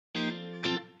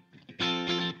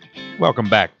Welcome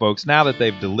back, folks. Now that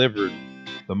they've delivered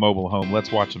the mobile home,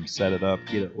 let's watch them set it up,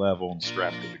 get it level, and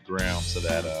strapped to the ground so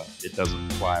that it doesn't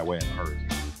fly away in a hurricane.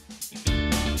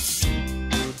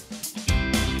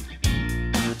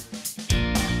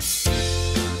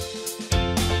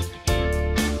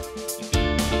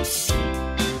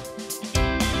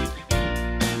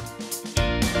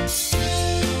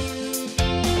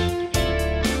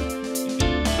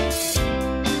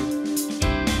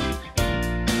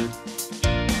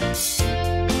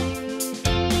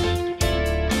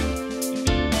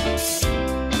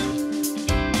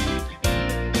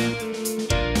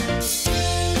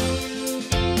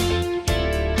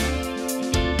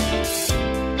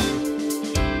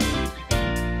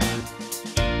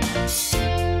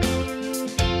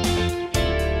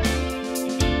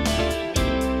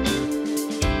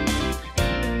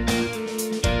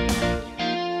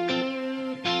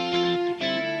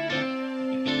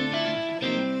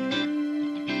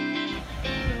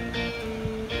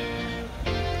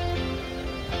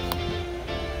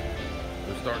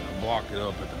 Starting to block it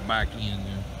up at the back end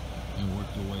there and work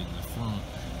their way to the front.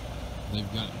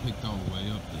 They've got it picked all the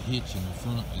way up. The hitch in the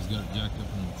front has got it jacked up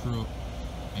on the truck,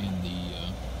 and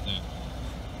that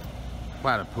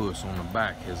platypus on the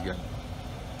back has got it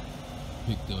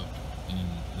picked up, and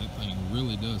that thing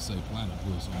really does say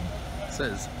platypus on it. It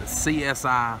says the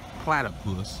CSI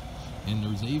platypus, and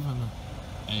there's even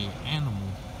a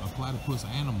platypus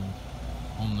animal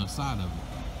on the side of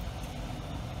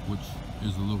it, which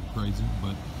is a little crazy,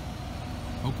 but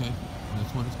okay,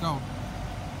 that's what it's called.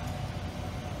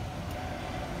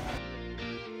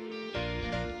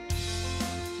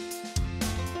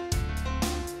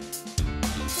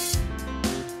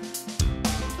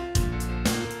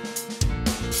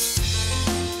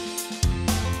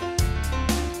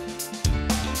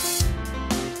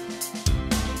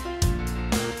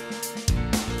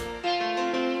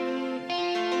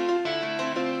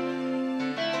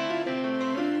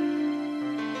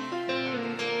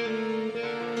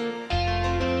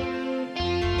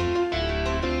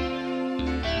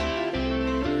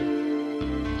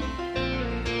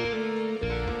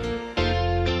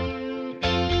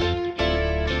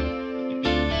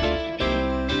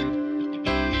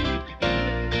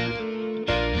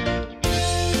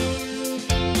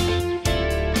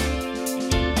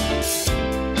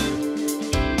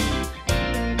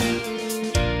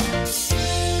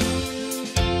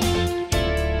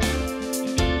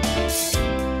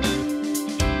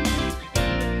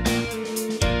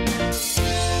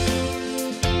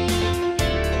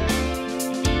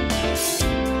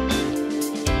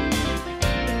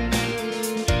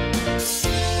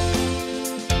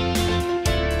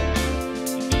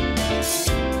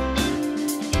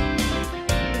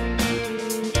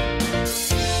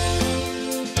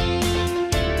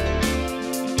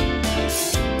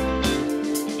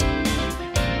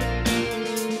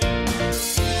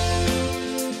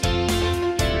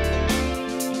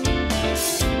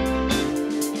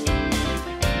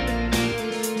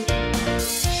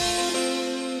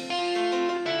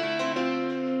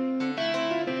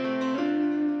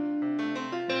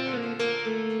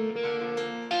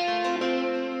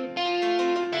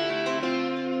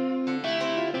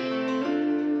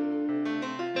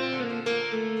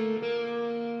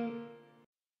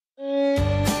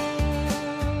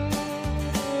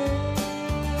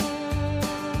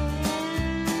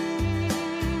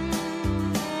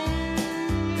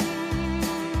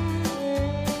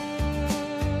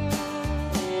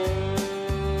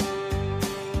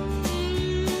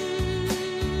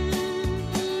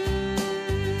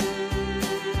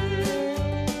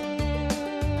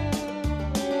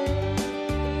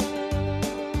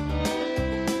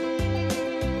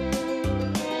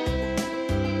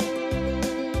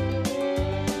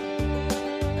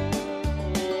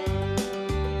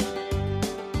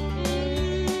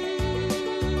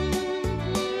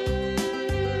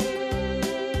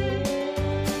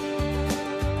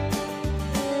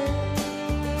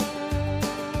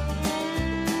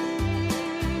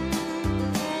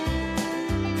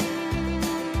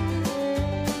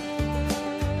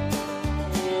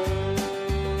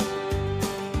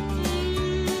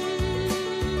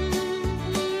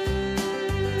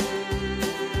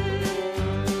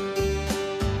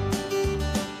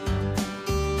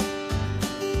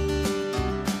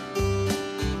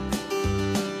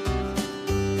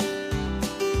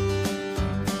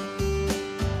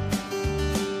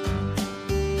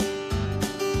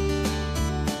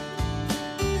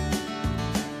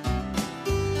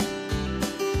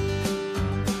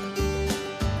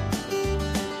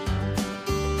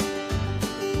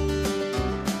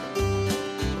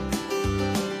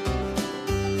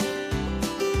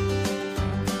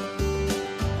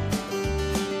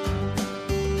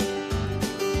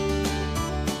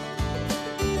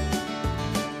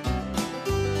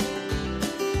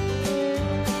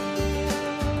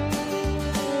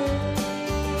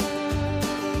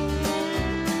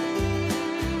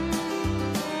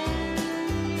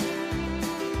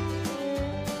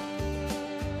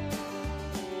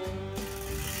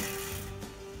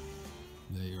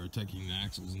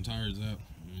 axles and tires out.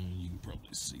 You can probably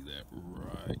see that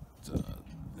right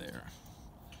there.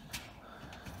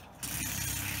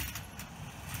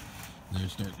 They're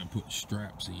starting to put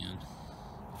straps in.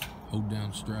 Hold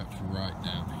down straps right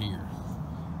down here,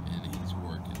 and he's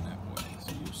working that way.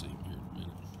 So you'll see him here in a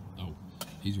minute. Oh,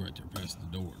 he's right there past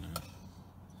the door now.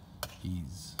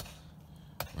 He's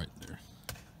right there.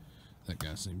 That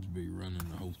guy seems to be running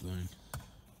the whole thing.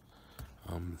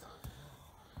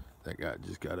 That guy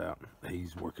just got out.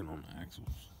 He's working on the axles.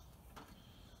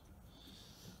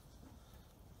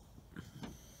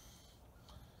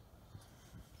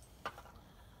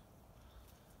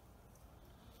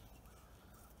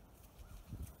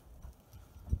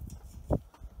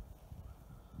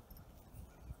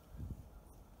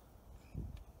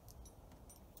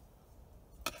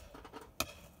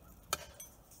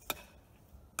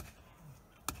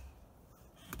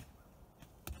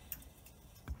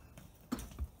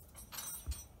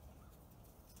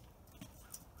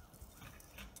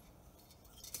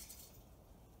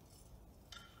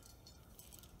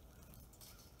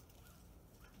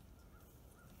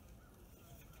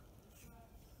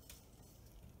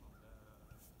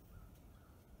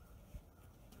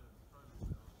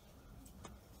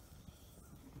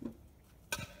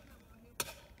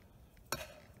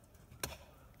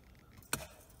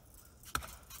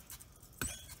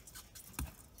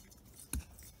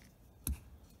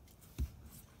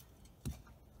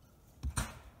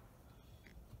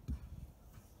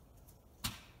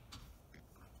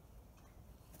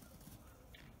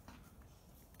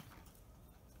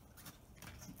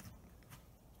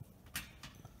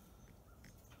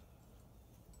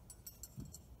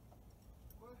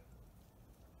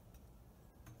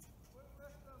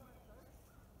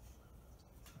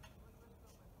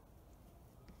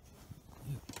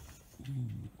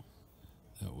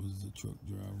 That was the truck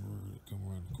driver that come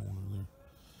around the corner there.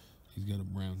 He's got a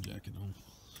brown jacket on.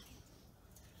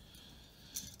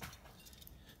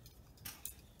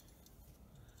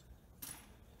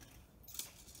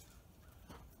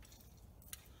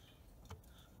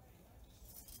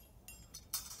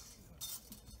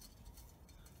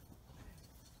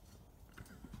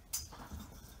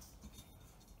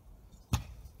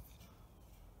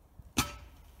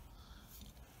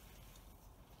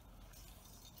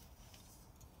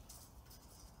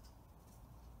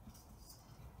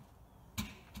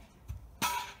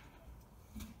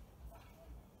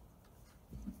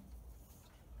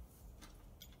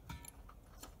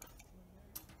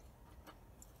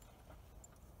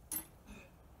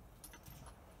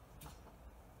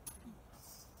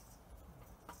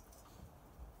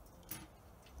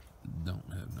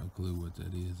 Don't have no clue what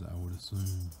that is. I would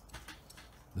assume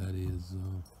that is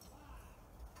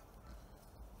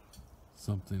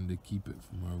something to keep it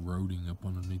from eroding up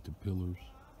underneath the pillars.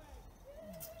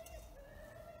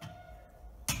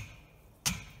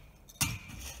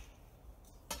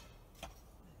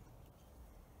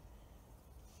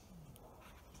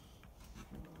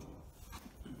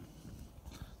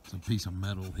 It's a piece of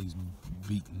metal he's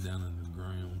beaten down in the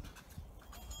ground.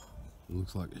 It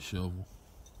looks like a shovel.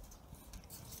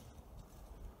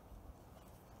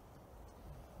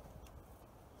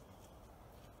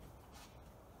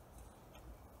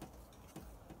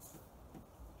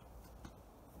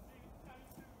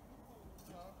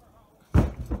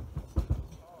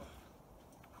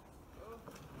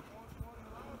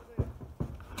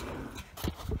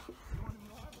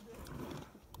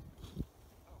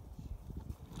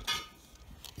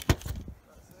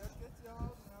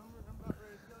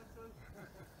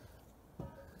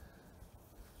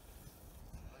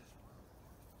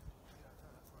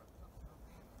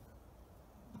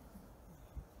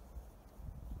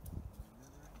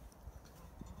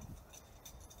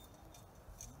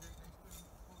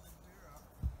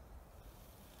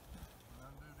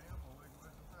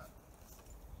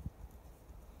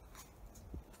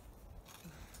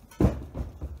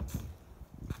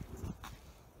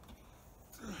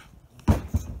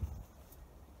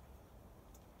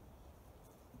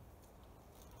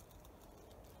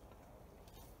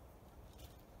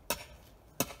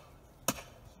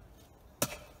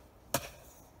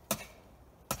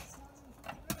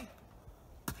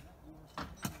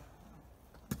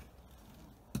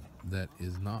 That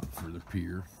is not for the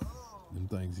pier. Them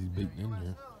things he's beating in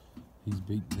there. He's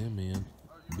beating them in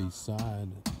beside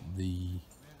the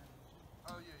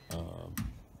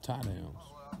tie downs.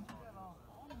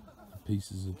 The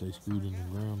pieces that they screwed in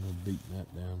the ground, they're beating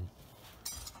that down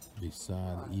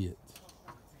beside it.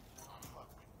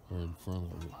 Or in front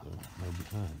of it, or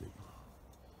behind it.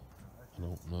 I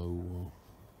don't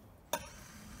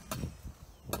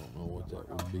know what that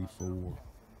would be for.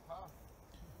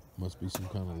 Must be some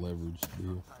kind of leverage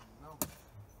deal.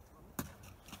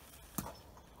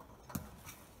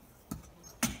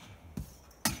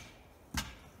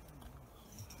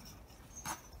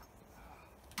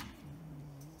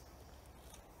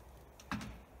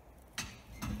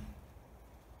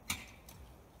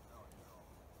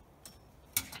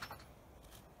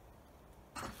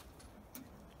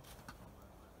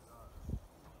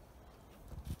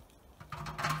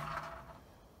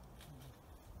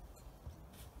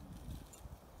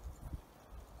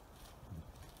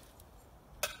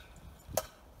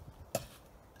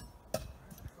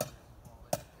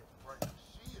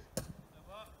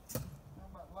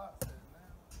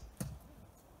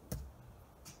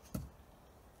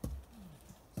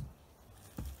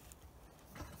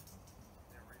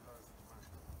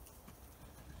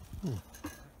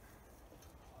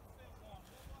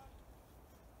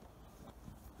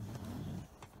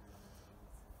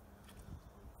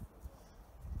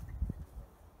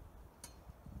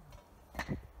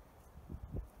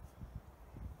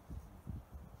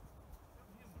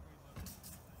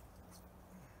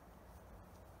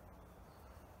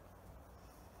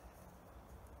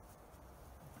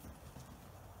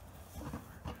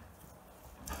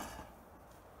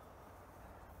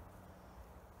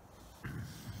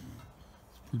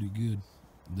 Pretty good.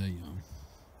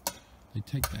 They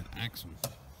take that axle,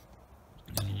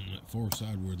 and on that far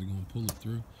side where they're going to pull it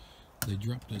through, they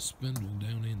drop that spindle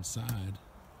down inside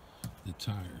the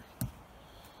tire.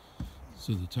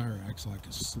 So the tire acts like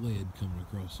a sled coming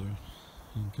across there,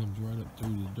 and comes right up through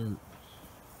the dirt,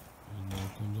 and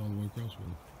comes all the way across with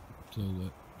it. So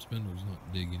that spindle's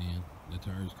not digging in. The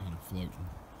tire's kind of floating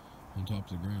on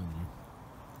top of the ground there,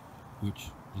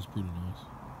 which is pretty nice.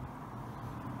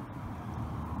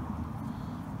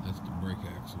 That's the brake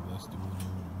axle. That's the one I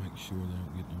want to make sure they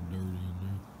don't get no dirt in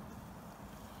there.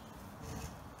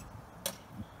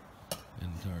 And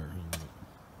the tire hung up.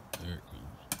 There it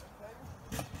comes.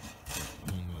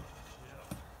 Hung up.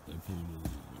 They pulled it over.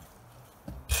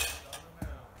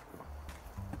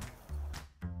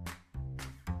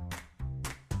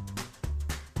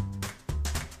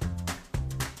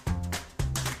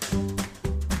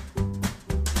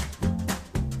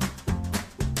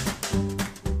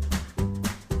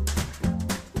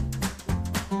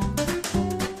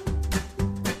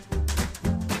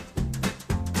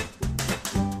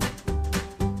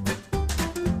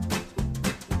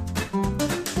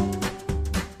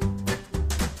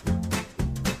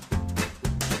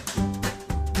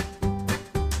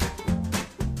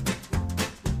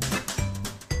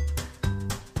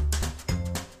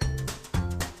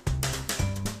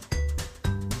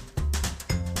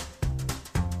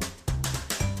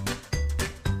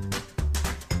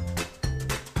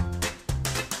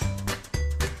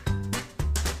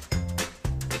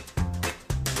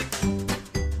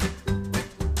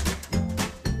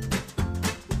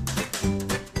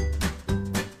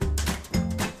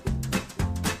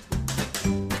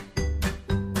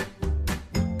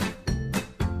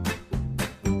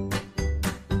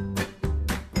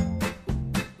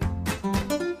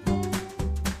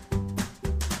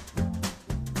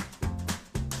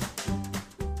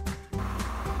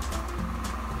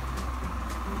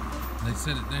 They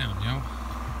set it down, y'all,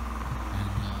 and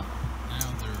now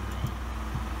they're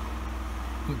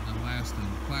putting the last of the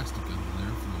plastic under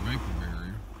there for the vapor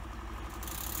barrier,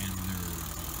 and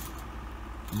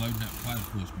they're loading that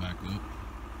platypus back up,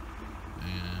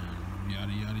 and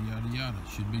yada yada yada yada.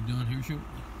 Should be done here shortly.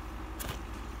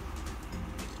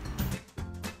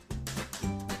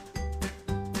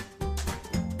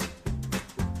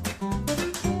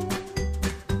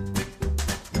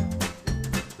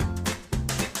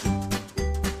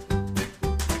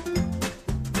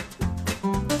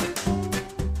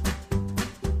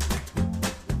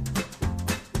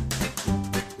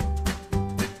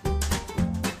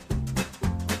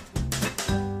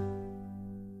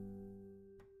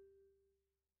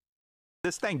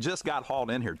 This thing just got hauled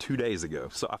in here 2 days ago,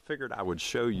 so I figured I would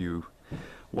show you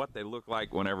what they look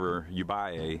like whenever you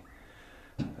buy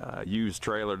a used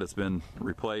trailer that's been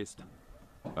replaced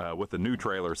with a new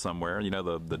trailer somewhere. You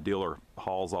know, the dealer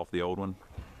hauls off the old one.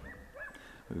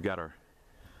 We've got our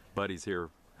buddies here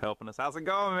helping us. How's it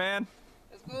going, man?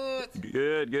 It's good.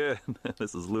 Good, good.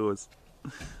 This is Lewis.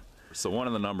 So one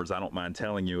of the numbers I don't mind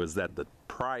telling you is that the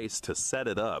price to set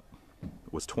it up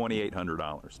was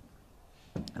 $2,800.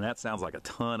 And that sounds like a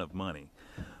ton of money,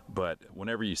 but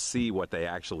whenever you see what they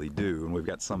actually do, and we've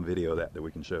got some video of that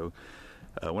we can show,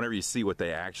 whenever you see what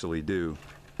they actually do,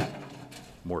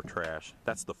 more trash,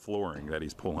 that's the flooring that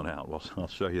he's pulling out. Well, I'll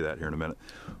show you that here in a minute.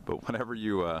 But whenever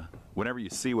you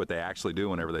see what they actually do,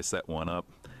 whenever they set one up,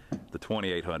 the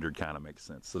 $2,800 kind of makes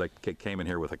sense. So they came in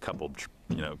here with a couple,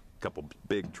 couple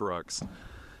big trucks.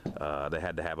 They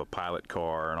had to have a pilot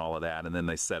car and all of that, and then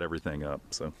they set everything up.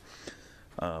 So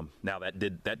now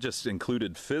that just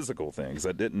included physical things.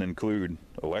 That didn't include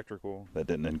electrical. That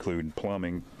didn't include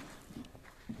plumbing.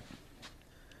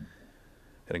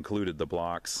 It included the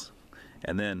blocks,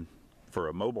 and then for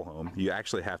a mobile home, you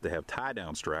actually have to have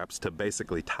tie-down straps to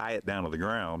basically tie it down to the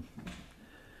ground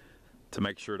to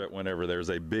make sure that whenever there's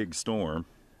a big storm,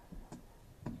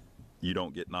 you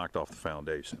don't get knocked off the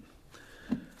foundation.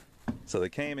 So they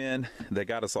came in, they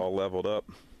got us all leveled up,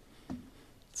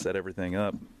 set everything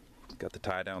up, got the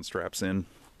tie-down straps in,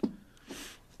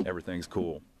 everything's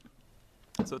cool.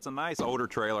 So it's a nice older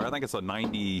trailer. I think it's a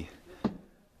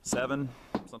 97,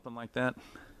 something like that.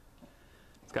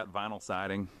 It's got vinyl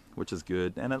siding, which is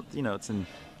good, and it's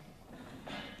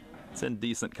in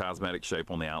decent cosmetic shape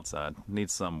on the outside.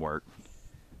 Needs some work.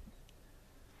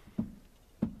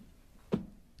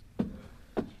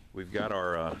 We've got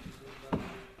our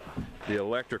the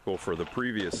electrical for the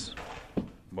previous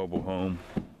mobile home,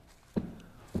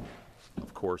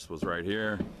 of course, was right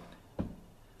here.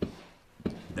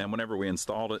 And whenever we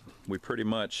installed it, we pretty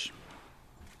much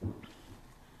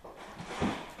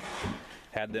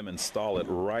had them install it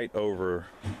right over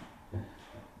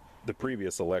the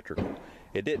previous electrical.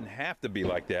 It didn't have to be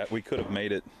like that. We could have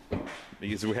made it,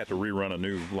 because we had to rerun a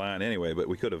new line anyway, but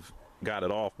we could have got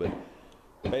it off. But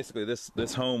basically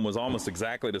this home was almost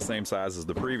exactly the same size as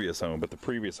the previous home, but the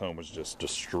previous home was just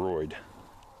destroyed.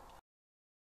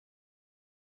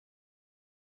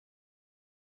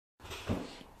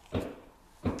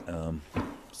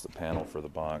 It's the panel for the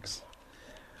box.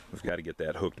 We've got to get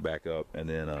that hooked back up and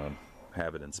then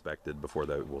have it inspected before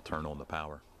they will turn on the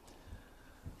power.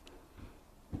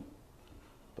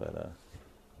 But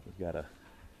we've got a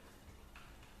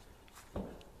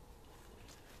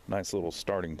nice little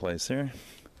starting place here.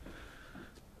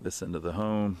 This end of the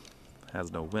home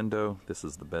has no window. This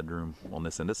is the bedroom on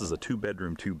this end. This is a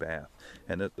 2-bedroom, 2-bath.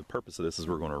 And the purpose of this is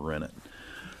we're going to rent it.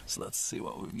 So let's see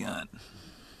what we've got.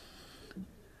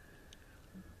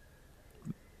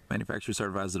 Manufacturer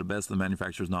certifies to the best of the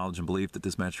manufacturer's knowledge and belief that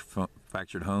this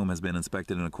manufactured home has been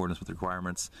inspected in accordance with the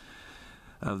requirements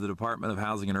of the Department of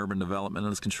Housing and Urban Development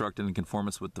and is constructed in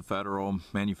conformance with the federal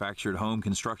manufactured home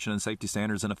construction and safety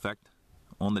standards in effect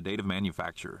on the date of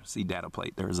manufacture. See data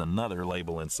plate. There's another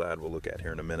label inside we'll look at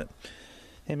here in a minute.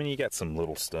 I mean, you got some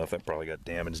little stuff that probably got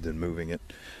damaged in moving it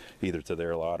either to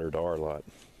their lot or to our lot.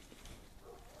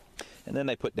 And then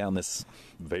they put down this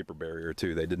vapor barrier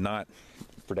too. They did not,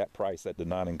 for that price, that did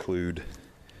not include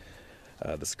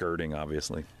the skirting,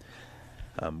 obviously.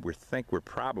 We think we're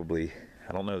probably,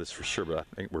 I don't know this for sure, but I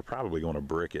think we're probably going to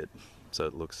brick it so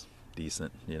it looks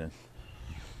decent, you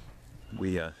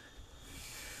know.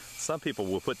 Some people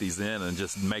will put these in and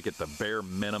just make it the bare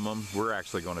minimum. We're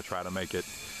actually going to try to make it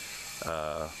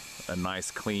a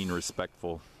nice, clean,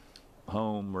 respectful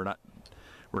home. We're not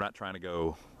trying to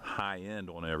go high end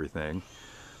on everything,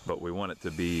 but we want it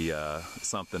to be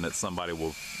something that somebody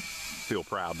will feel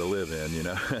proud to live in, you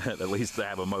know. At least to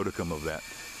have a modicum of that.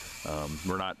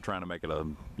 We're not trying to make it a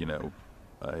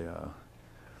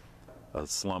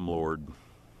slumlord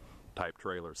type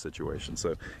trailer situation.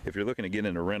 So if you're looking to get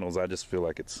into rentals, I just feel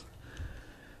like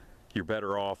you're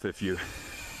better off if you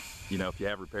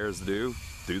have repairs to do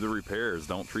the repairs.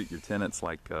 Don't treat your tenants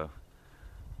like they're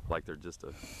just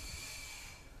a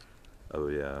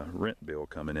rent bill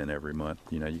coming in every month.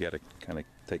 You know, you got to kind of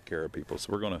take care of people.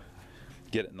 So we're going to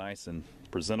get it nice and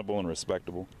presentable and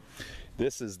respectable.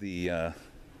 This is the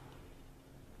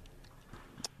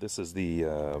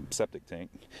septic tank.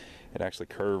 It actually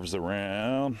curves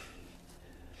around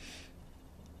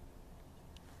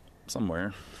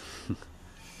somewhere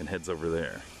and heads over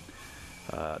there.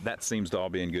 That seems to all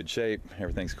be in good shape.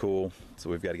 Everything's cool. So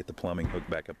we've got to get the plumbing hooked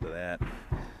back up to that.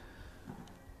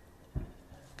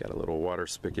 Got a little water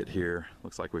spigot here.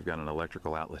 Looks like we've got an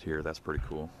electrical outlet here. That's pretty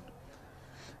cool.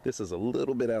 This is a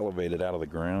little bit elevated out of the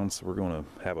ground, so we're going to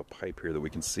have a pipe here that we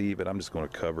can see, but I'm just going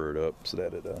to cover it up so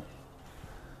that it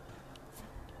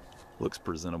looks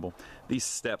presentable. These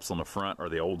steps on the front are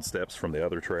the old steps from the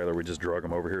other trailer. We just drug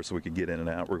them over here so we could get in and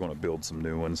out. We're going to build some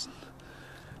new ones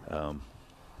that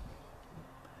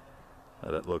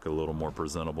look a little more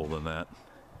presentable than that.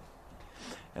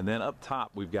 And then up top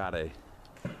we've got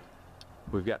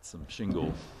some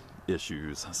shingle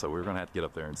issues, so we're going to have to get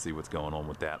up there and see what's going on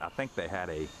with that. I think they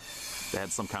had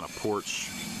some kind of porch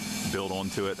built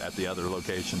onto it at the other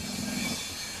location.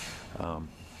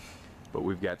 But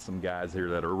we've got some guys here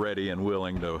that are ready and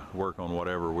willing to work on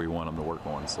whatever we want them to work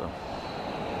on. So, all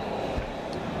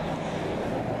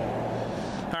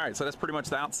right, so that's pretty much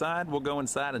the outside. We'll go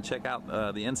inside and check out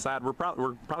the inside. We're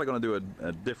probably going to do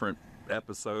a different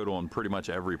episode on pretty much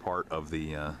every part of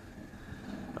the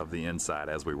inside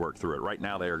as we work through it. Right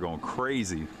now they are going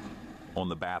crazy on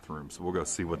the bathroom, so we'll go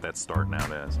see what that's starting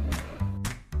out as.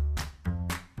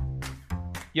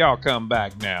 Y'all come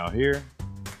back now here.